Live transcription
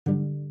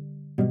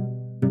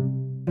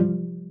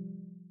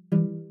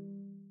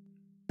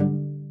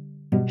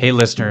Hey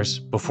listeners,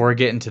 before we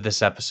get into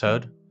this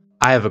episode,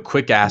 I have a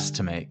quick ask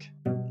to make.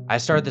 I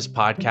started this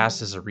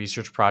podcast as a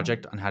research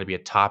project on how to be a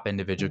top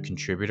individual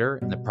contributor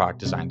in the product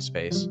design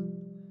space.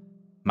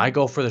 My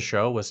goal for the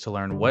show was to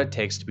learn what it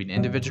takes to be an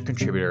individual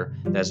contributor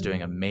that's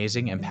doing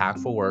amazing,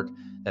 impactful work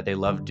that they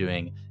love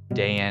doing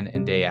day in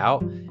and day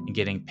out and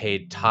getting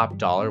paid top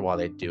dollar while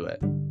they do it.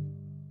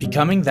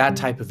 Becoming that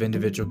type of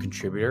individual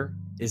contributor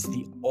is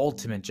the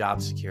ultimate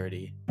job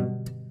security.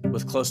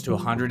 With close to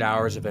 100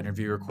 hours of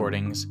interview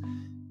recordings,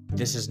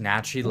 this has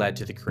naturally led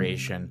to the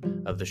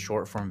creation of the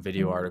short-form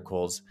video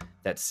articles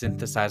that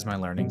synthesize my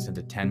learnings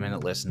into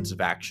 10-minute listens of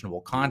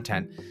actionable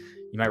content.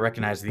 You might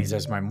recognize these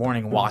as my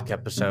morning walk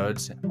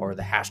episodes or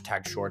the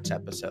hashtag shorts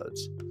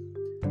episodes.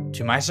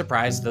 To my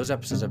surprise, those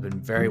episodes have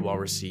been very well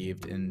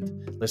received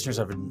and listeners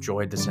have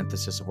enjoyed the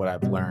synthesis of what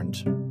I've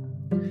learned.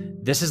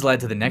 This has led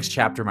to the next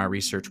chapter of my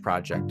research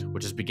project,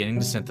 which is beginning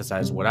to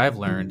synthesize what I've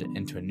learned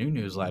into a new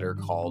newsletter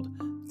called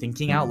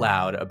Thinking Out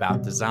Loud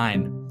About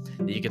Design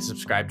that you can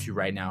subscribe to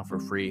right now for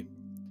free.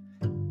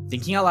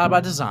 Thinking Out Loud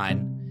About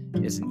Design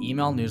is an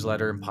email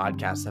newsletter and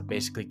podcast that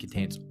basically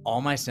contains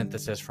all my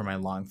synthesis from my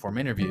long-form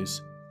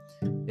interviews.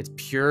 It's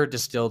pure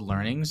distilled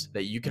learnings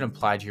that you can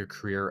apply to your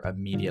career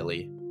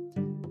immediately.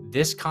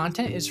 This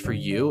content is for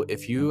you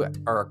if you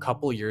are a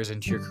couple years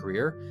into your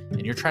career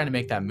and you're trying to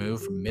make that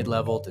move from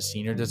mid-level to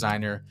senior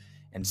designer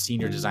and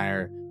senior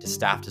designer to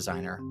staff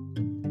designer.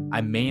 I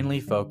mainly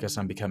focus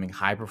on becoming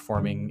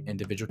high-performing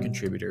individual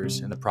contributors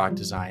in the product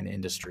design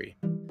industry.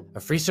 A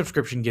free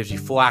subscription gives you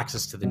full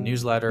access to the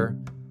newsletter,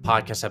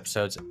 podcast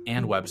episodes,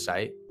 and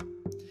website.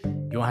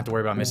 You won't have to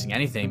worry about missing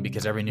anything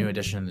because every new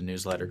edition of the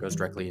newsletter goes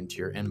directly into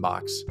your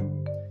inbox.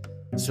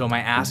 So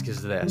my ask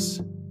is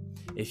this.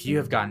 If you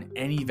have gotten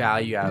any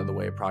value out of the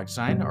way of product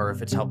design, or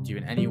if it's helped you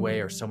in any way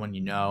or someone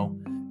you know,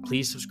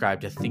 please subscribe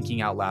to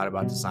Thinking Out Loud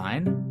About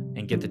Design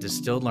and get the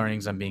distilled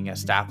learnings on being a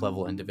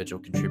staff-level individual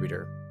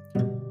contributor.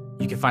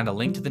 You can find a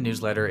link to the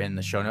newsletter in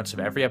the show notes of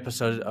every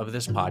episode of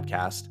this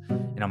podcast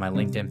and on my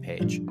LinkedIn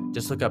page.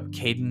 Just look up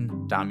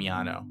Caden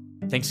Damiano.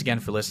 Thanks again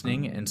for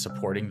listening and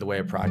supporting the way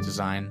of product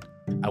design.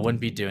 I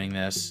wouldn't be doing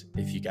this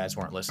if you guys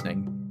weren't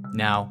listening.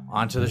 Now,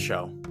 on to the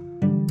show.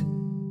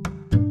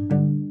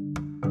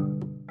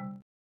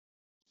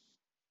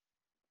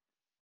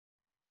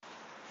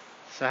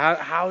 So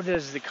how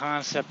does the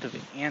concept of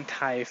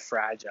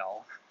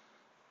anti-fragile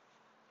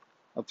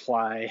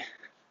apply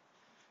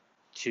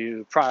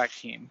to product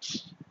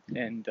teams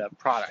and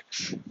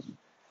products?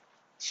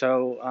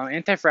 So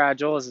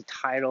Anti-Fragile is the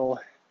title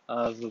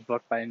of a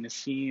book by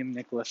Nassim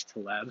Nicholas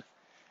Taleb.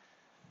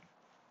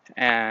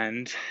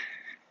 And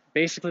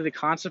basically the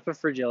concept of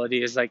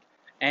fragility is like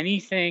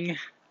anything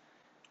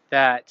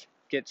that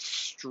gets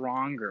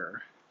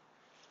stronger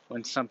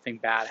when something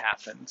bad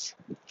happens,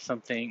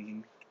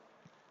 something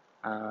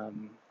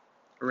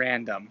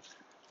random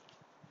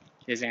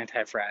is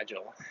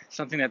anti-fragile.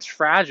 Something that's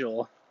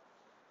fragile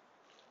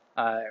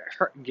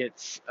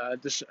gets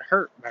just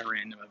hurt by a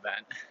random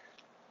event.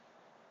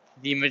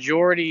 The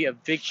majority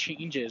of big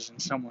changes in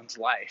someone's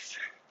life,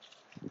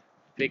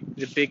 the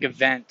big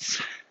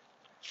events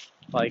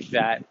like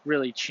that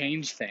really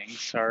change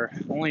things are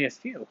only a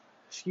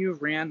few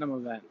random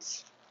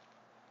events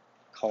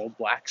called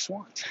black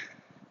swans.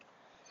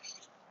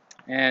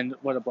 And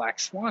what a black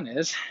swan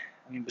is,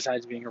 I mean,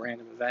 besides being a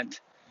random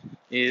event,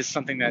 is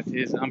something that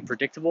is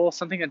unpredictable,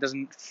 something that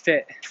doesn't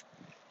fit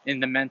in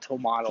the mental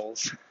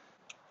models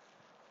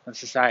of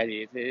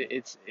society.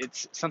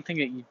 It's something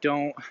that you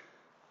don't,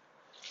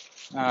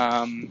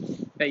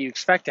 that you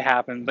expect to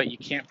happen, but you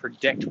can't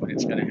predict when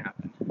it's going to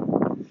happen.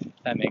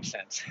 That makes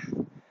sense.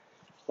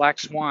 Black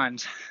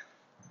swans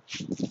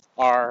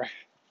are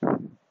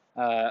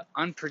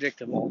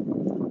unpredictable,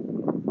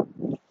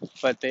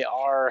 but they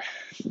are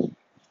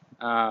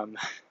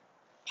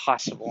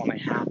possible and they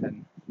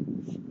happen.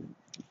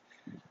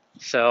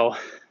 So,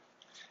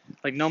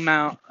 like no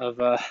amount of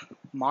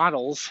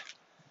models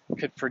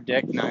could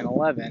predict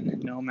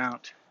 9/11. No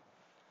amount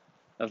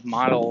of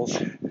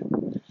models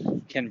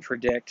can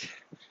predict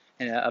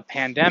a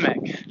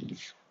pandemic.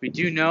 We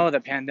do know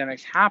that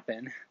pandemics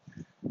happen,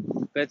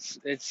 but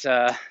it's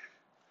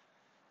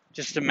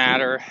just a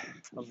matter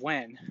of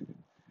when.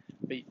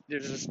 But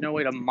there's just no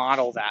way to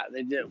model that.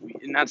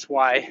 And that's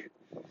why,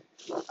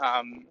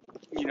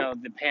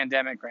 the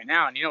pandemic right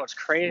now. And what's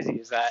crazy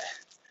is that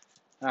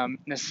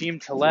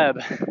Nassim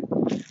Taleb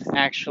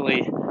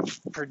actually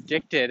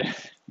predicted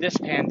this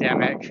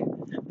pandemic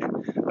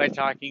by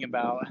talking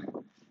about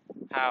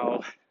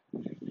how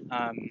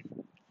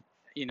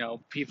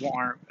people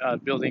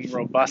aren't building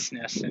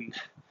robustness and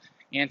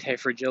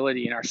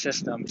anti-fragility in our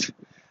systems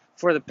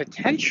for the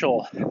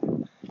potential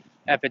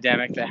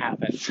epidemic that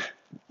happens,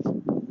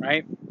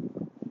 right?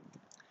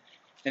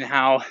 And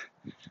how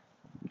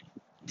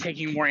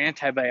taking more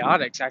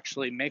antibiotics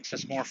actually makes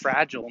us more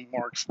fragile and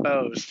more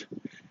exposed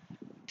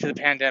to the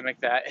pandemic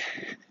that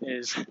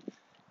is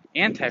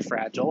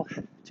anti-fragile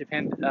to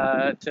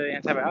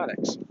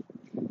antibiotics.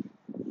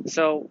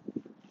 So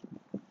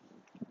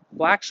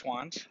black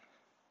swans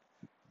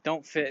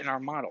don't fit in our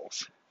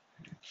models.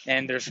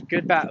 And there's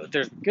good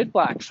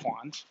black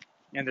swans,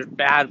 and there's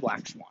bad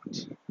black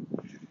swans.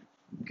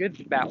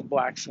 Good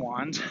black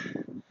swans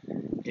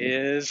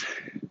is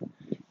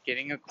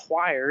getting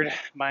acquired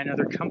by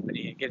another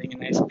company and getting a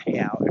nice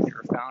payout if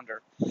you're a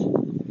founder.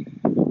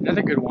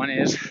 Another good one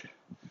is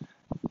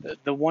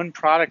the one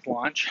product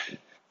launch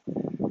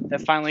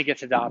that finally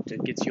gets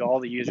adopted, gets you all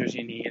the users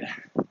you need,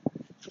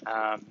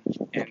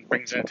 and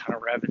brings in a ton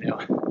of revenue.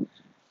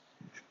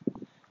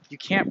 You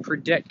can't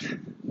predict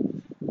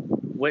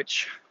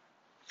which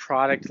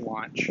product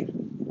launch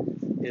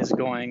is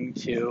going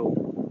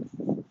to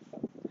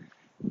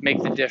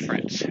make the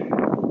difference.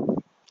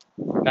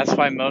 That's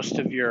why most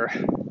of your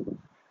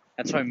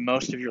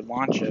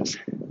launches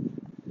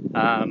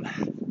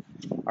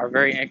are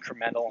very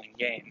incremental in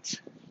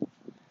gains.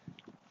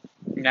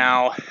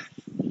 Now,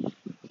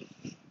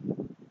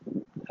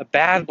 a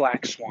bad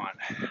black swan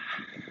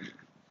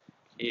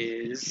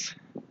is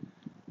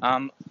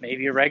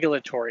maybe a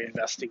regulatory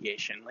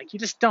investigation. Like, you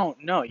just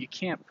don't know. You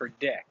can't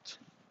predict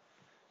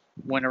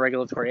when a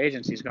regulatory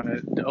agency is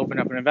going to open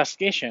up an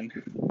investigation.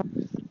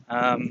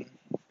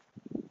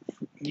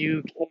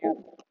 You can't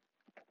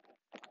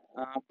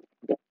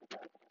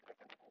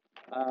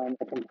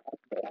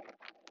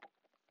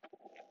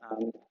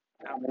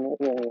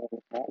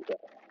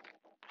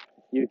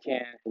you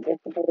can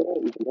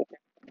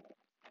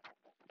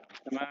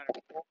no matter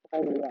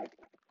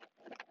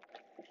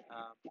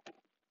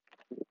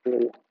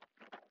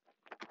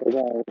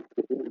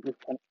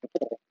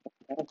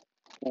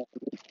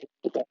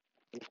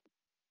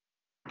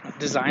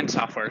design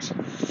softwares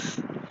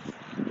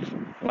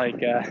like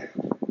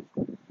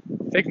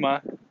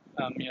Figma.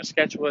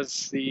 Sketch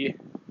was the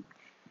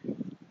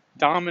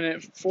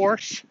dominant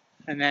force,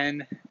 and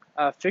then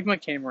Figma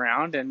came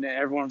around, and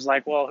everyone was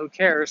like, "Well, who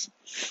cares?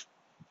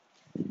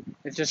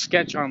 It's just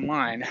Sketch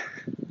online."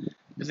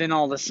 But then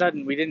all of a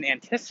sudden, we didn't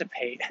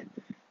anticipate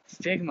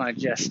Figma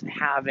just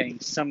having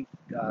some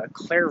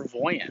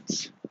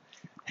clairvoyance.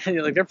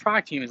 Like, their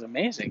product team is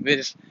amazing.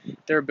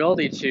 Their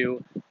ability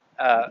to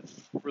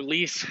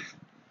release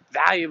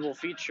valuable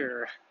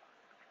feature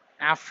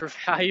after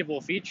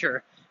valuable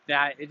feature,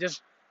 that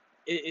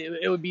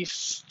it would be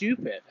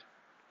stupid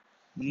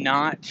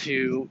not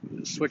to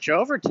switch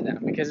over to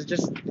them, because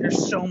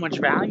there's so much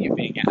value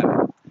being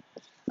added.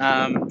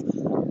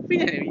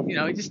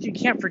 You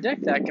can't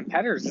predict that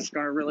competitors just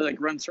going to really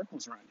like run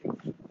circles around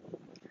you.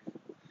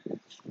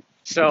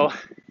 So,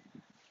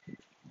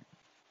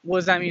 what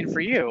does that mean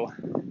for you?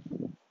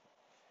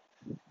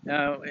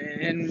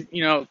 In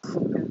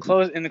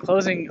the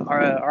closing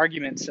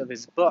arguments of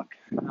his book,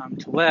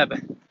 Taleb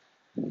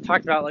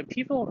talked about, like,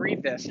 people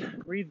read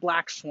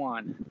Black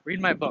Swan,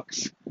 read my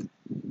books,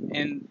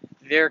 and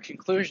their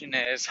conclusion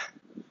is,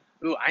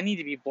 "Ooh, I need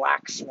to be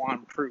Black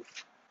Swan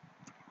proof."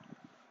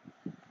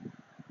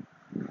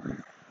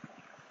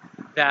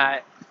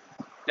 That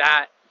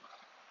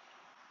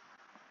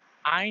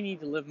I need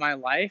to live my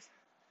life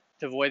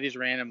to avoid these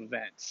random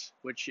events,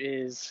 which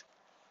is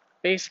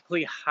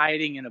basically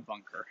hiding in a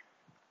bunker,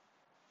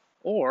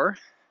 or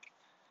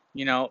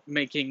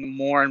making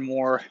more and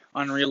more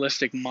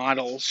unrealistic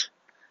models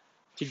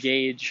to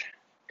gauge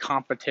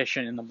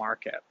competition in the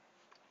market.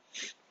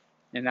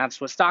 And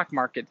that's what stock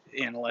market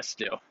analysts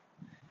do.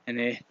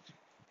 And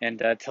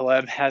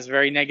Taleb has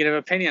very negative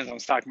opinions on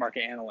stock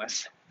market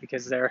analysts,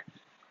 because they're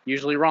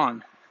usually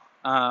wrong,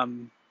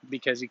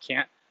 because you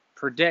can't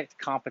predict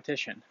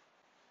competition.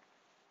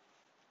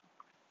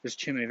 There's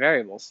too many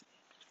variables.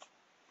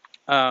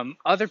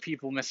 Other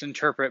people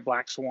misinterpret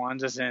black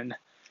swans as in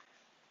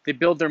they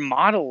build their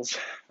models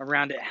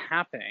around it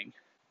happening.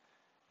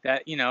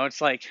 That,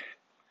 it's like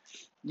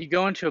you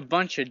go into a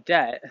bunch of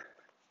debt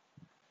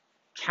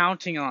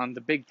counting on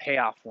the big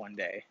payoff one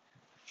day,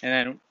 and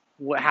then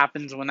what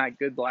happens when that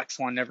good black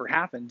swan never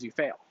happens? You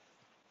fail,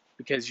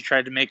 because you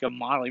tried to make a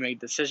model, you made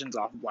decisions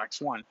off of black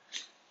swan.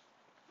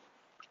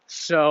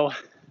 So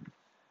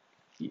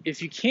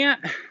if you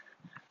can't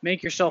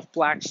make yourself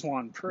black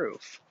swan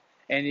proof,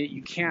 and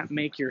you can't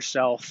make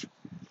yourself,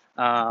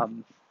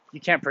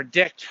 you can't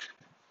predict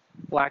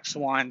black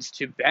swans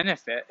to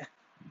benefit,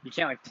 you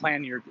can't like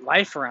plan your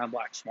life around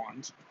black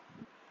swans,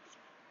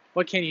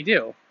 what can you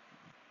do?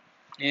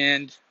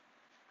 And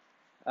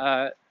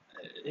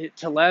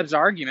Taleb's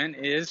argument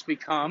is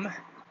become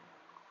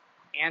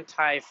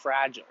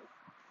anti-fragile,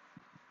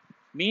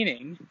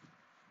 meaning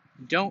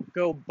don't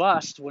go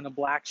bust when a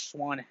black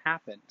swan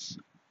happens,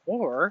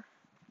 or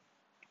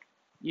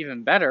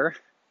even better,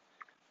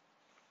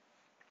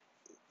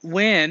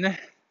 win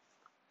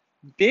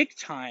big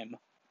time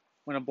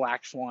when a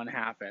black swan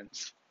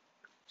happens,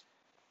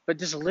 but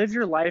just live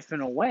your life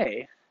in a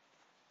way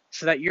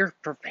so that you're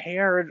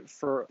prepared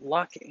for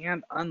luck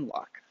and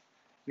unluck.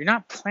 You're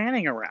not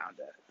planning around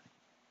it.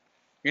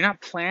 You're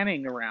not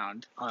planning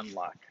around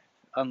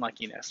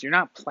unluckiness. You're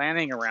not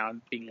planning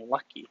around being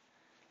lucky.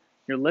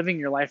 You're living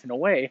your life in a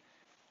way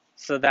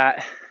so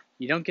that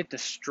you don't get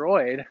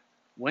destroyed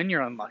when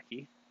you're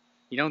unlucky.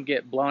 You don't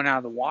get blown out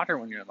of the water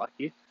when you're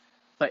lucky.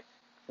 But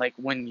like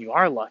when you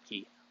are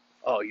lucky,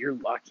 oh, you're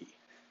lucky.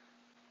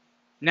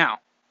 Now,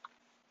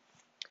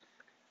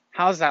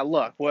 How does that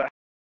look? What's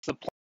the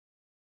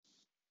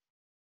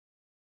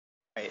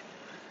point?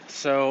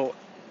 So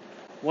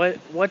what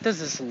does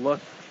this look?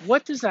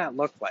 What does that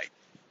look like?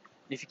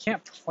 If you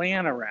can't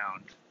plan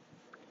around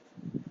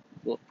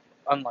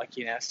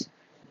unluckiness,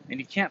 and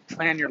you can't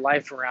plan your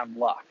life around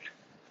luck,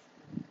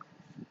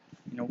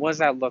 what does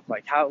that look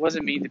like? What does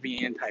it mean to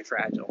be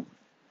anti-fragile?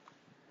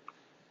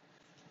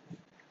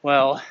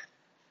 Well,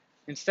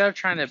 instead of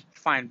trying to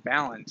find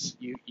balance,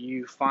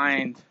 you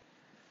find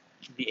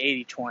the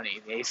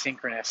 80-20, the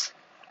asynchronous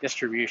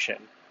distribution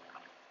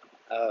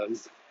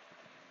of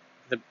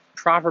the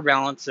proper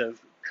balance of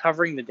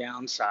covering the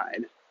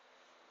downside,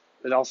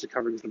 but also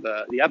covering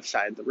the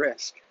upside, the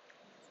risk.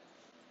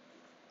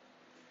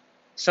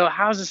 So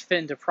how does this fit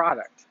into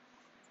product?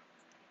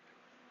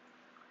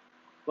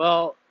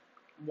 Well,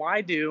 why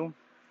is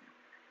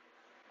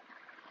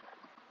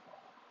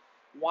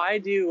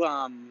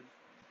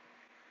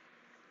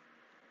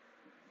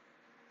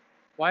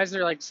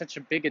there like such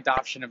a big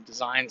adoption of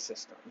design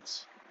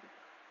systems?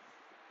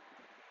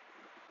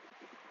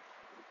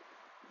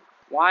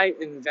 Why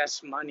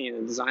invest money in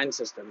a design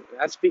system?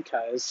 That's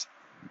because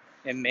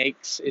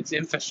it's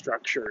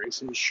infrastructure,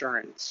 it's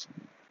insurance.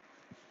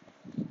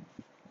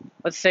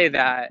 Let's say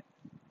that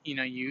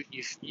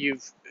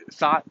you've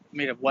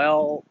made a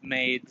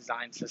well-made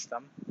design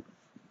system,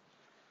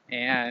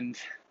 and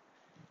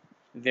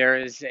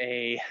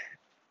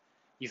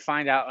you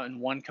find out in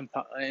one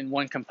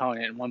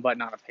component, in one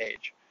button on a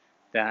page,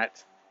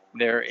 that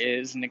there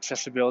is an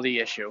accessibility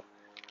issue.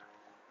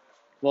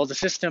 Well, the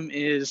system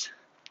is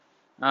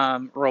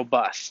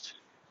robust.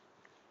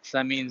 So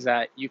that means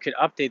that you could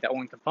update that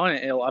one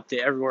component, it'll update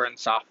everywhere in the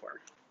software.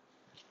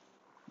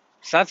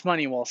 So that's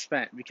money well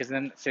spent, because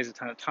then it saves a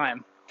ton of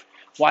time.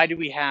 Why do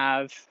we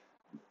have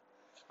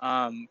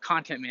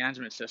content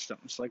management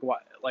systems?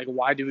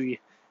 Why do we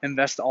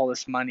invest all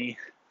this money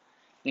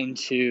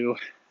into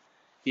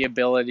the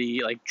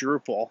ability, like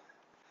Drupal,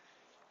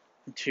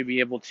 to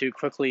be able to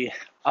quickly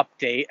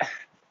update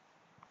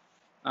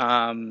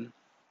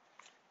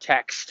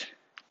text?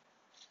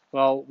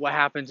 Well, what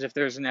happens if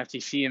there's an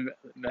FTC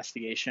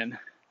investigation,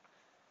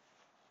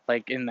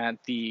 like in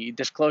that the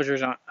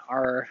disclosures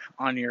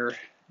on your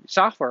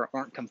software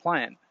aren't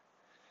compliant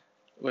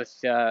with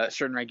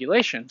certain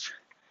regulations?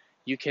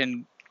 You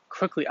can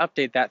quickly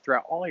update that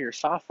throughout all your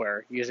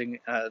software using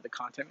the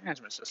content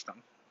management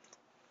system.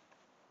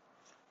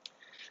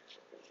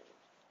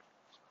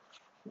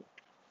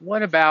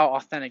 What about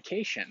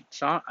authentication?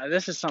 So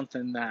this is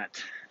something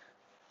that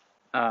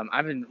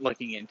I've been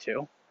looking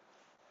into.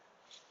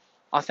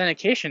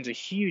 Authentication is a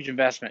huge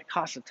investment. It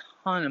costs a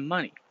ton of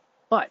money.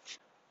 But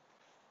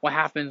what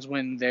happens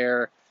when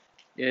there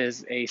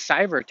is a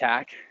cyber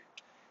attack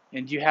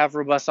and you have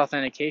robust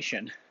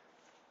authentication?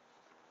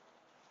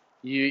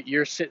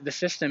 The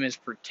system is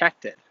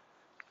protected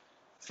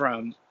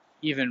from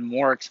even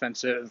more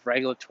expensive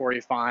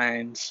regulatory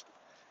fines,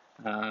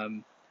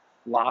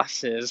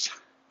 losses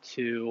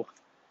to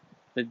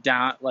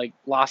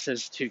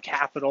losses to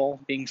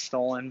capital being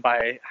stolen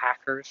by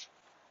hackers,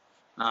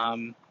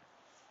 and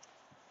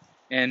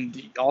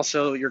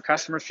also your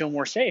customers feel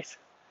more safe.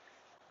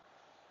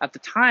 At the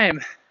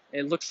time,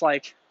 it looks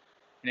like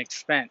an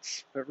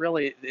expense, but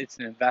really it's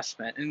an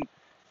investment,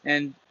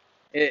 and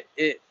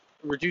it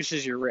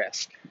reduces your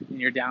risk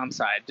and your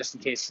downside just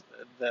in case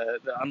the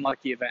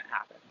unlucky event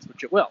happens,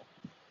 which it will.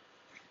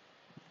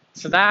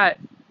 So that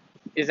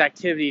is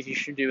activities you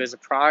should do as a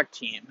product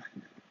team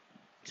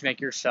to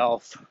make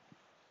yourself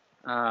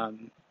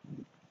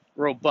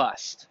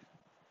robust.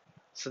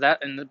 So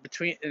that and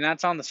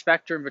that's on the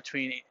spectrum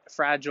between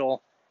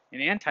fragile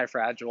and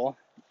anti-fragile.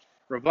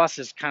 Robust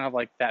is kind of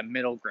like that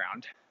middle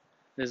ground.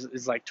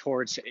 Is like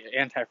towards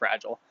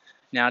anti-fragile.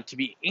 Now, to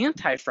be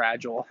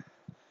anti-fragile,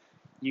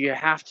 you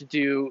have to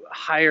do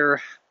higher,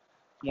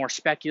 more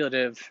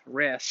speculative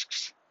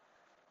risks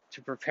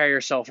to prepare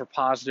yourself for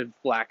positive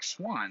black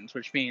swans,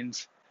 which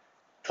means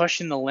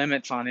pushing the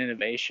limits on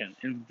innovation,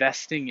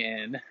 investing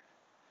in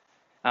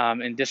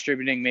and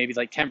distributing maybe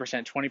like 10%,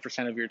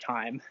 20% of your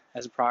time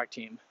as a product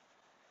team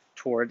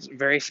towards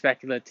very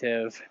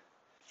speculative,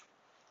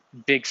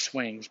 big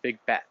swings, big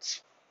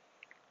bets.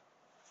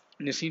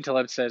 Nassim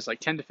Taleb says like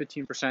 10 to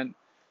 15%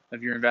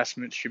 of your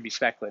investment should be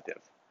speculative.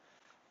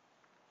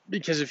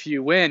 Because if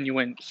you win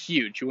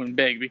huge, you win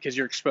big because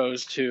you're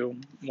exposed to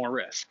more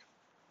risk.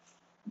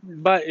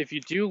 But if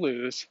you do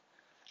lose,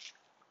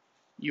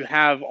 you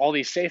have all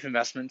these safe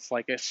investments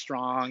like a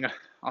strong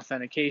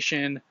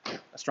authentication,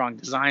 a strong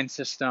design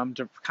system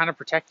to kind of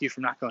protect you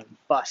from not going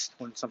bust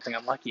when something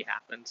unlucky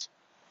happens.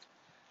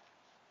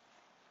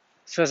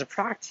 So as a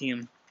product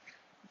team,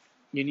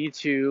 you need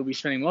to be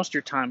spending most of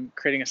your time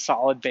creating a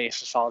solid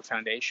base, a solid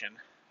foundation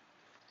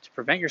to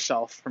prevent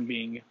yourself from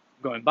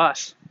going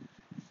bust.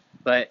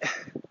 But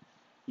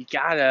you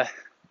gotta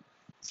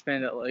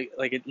spend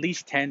like at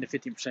least 10 to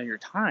 15% of your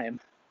time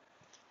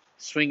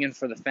swinging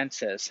for the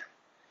fences.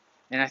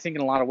 And I think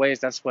in a lot of ways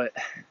that's what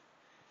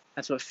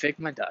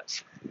Figma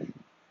does.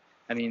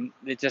 I mean,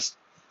 they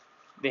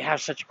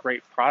have such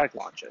great product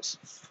launches.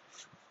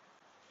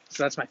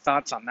 So that's my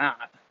thoughts on that.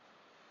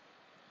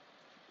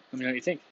 Let me know what you think.